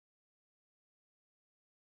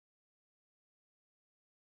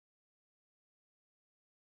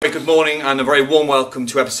Good morning and a very warm welcome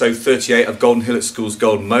to episode 38 of Golden Hillock School's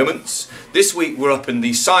Golden Moments. This week we're up in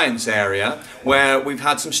the science area where we've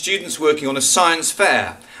had some students working on a science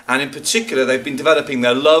fair, and in particular they've been developing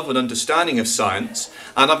their love and understanding of science.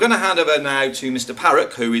 And I'm going to hand over now to Mr.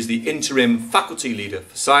 Parrock, who is the interim faculty leader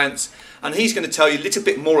for science, and he's going to tell you a little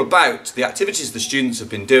bit more about the activities the students have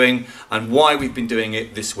been doing and why we've been doing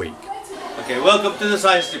it this week. Okay, welcome to the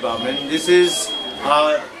science department. This is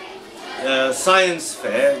our science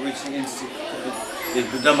fair, which is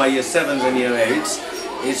done by year 7s and year 8s.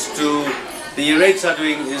 The year 8s are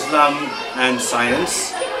doing Islam and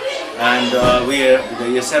science, and the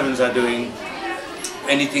year 7s are doing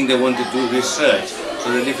anything they want to do research.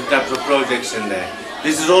 So there are different types of projects in there.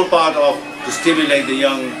 This is all part of to stimulate the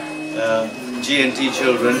young G&T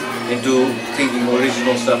children into thinking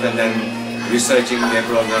original stuff and then researching their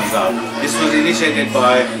programs out. This was initiated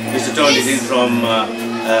by Mr. Tony Dean from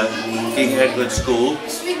King Edward School,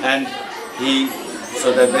 and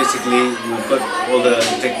so that basically we've got all the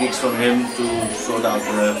techniques from him to sort out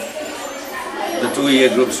the 2-year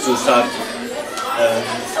groups to start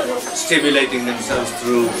stimulating themselves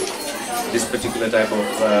through this particular type of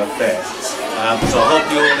fair. So I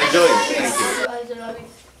hope you will enjoy it. Thank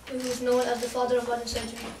you. Who is known as the father of modern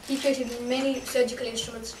surgery. He created many surgical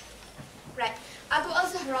instruments. Right. Abu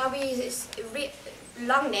al-Zahrawi's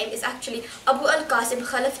long name is actually Abu al-Qasim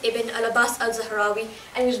Khalaf ibn al-Abbas al-Zahrawi,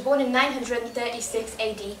 and he was born in 936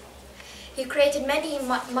 AD. He created many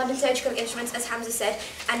modern surgical instruments, as Hamza said,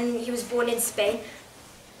 and he was born in Spain.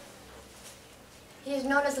 He is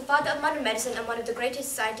known as the father of modern medicine and one of the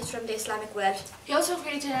greatest scientists from the Islamic world. He also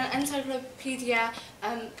created an encyclopedia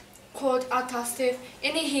called Al-Tastif.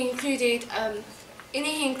 In it he included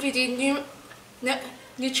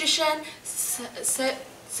nutrition,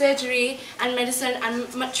 surgery and medicine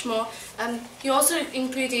and much more. He also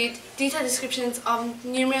included detailed descriptions of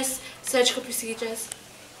numerous surgical procedures.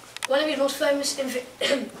 One of his most famous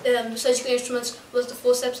surgical instruments was the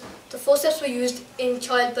forceps. The forceps were used in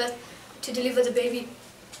childbirth to deliver the baby.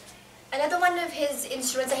 Another one of his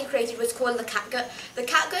instruments that he created was called the catgut. The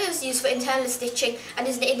catgut is used for internal stitching and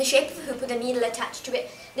is in the shape of a hoop with a needle attached to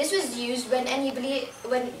it. This was used when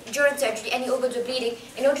during surgery any organs were bleeding.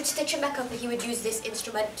 In order to stitch them back up, he would use this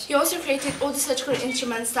instrument. He also created all the surgical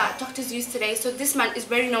instruments that doctors use today. So this man is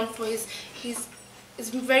very known for his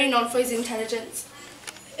intelligence.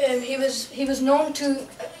 He was known to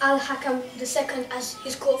Al-Hakam II as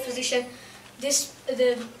his court physician.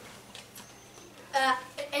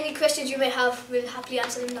 Any questions you may have, we'll happily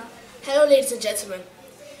answer them now. Hello ladies and gentlemen.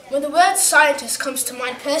 When the word scientist comes to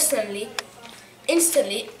mind personally,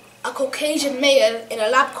 instantly a Caucasian male in a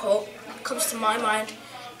lab coat comes to my mind,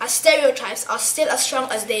 as stereotypes are still as strong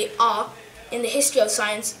as they are in the history of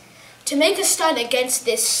science. To make a stand against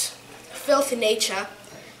this filthy nature,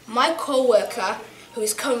 my co-worker, who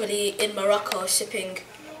is currently in Morocco sipping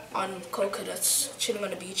on coconuts, chilling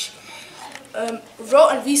on the beach, wrote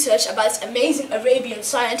and researched about this amazing Arabian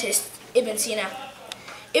scientist, Ibn Sina.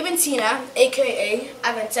 Ibn Sina, aka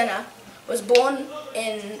Avicenna, was born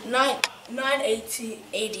in 980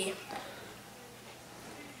 AD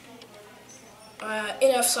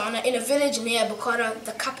in Afsana, in a village near Bukhara,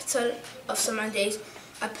 the capital of Samandays,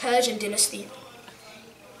 a Persian dynasty.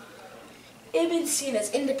 Ibn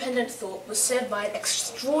Sina's independent thought was served by an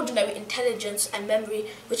extraordinary intelligence and memory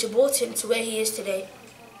which brought him to where he is today.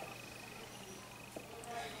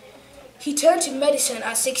 He turned to medicine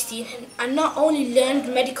at 16 and not only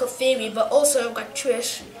learned medical theory but also got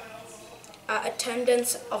Jewish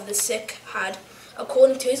attendance of the sick had,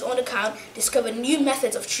 according to his own account, discovered new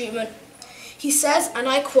methods of treatment. He says, and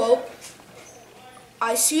I quote,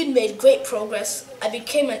 "I soon made great progress. I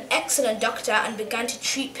became an excellent doctor and began to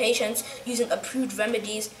treat patients using approved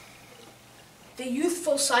remedies." The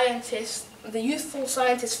youthful scientist's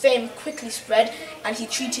fame quickly spread, and he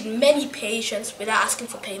treated many patients without asking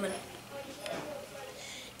for payment.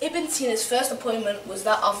 Ibn Sina's first appointment was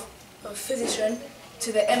that of a physician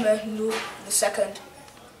to the Emir Nur II.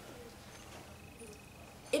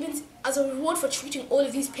 As a reward for treating all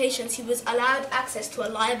of these patients, he was allowed access to a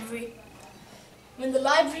library. When the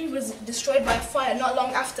library was destroyed by fire not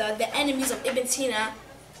long after, the enemies of Ibn Sina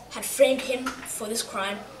had framed him for this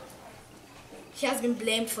crime. He has been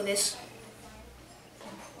blamed for this.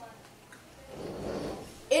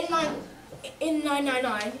 In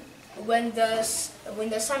 999, when the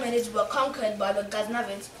Samanids were conquered by the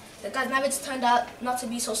Ghaznavids turned out not to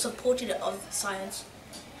be so supportive of science.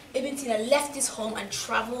 Ibn Sina left his home and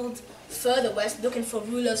travelled further west looking for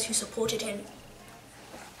rulers who supported him.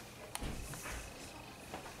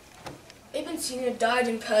 Ibn Sina died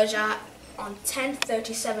in Persia on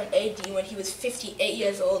 1037 AD when he was 58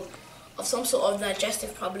 years old of some sort of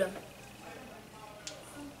digestive problem.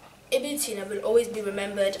 Ibn Sina will always be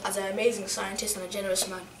remembered as an amazing scientist and a generous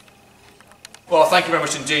man. Well, thank you very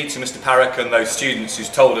much indeed to Mr. Parrick and those students who's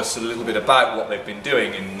told us a little bit about what they've been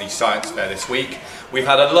doing in the science fair this week. We've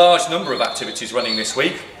had a large number of activities running this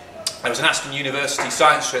week. There was an Aston University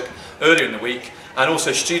science trip earlier in the week, and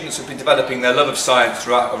also students have been developing their love of science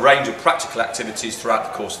throughout a range of practical activities throughout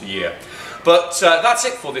the course of the year. But that's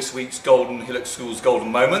it for this week's Hillock School's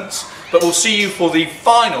Golden Moments. But we'll see you for the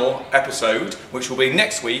final episode, which will be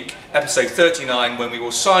next week, episode 39, when we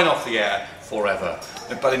will sign off the air forever.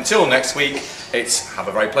 But until next week, it's have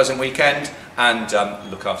a very pleasant weekend and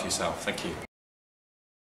look after yourself. Thank you.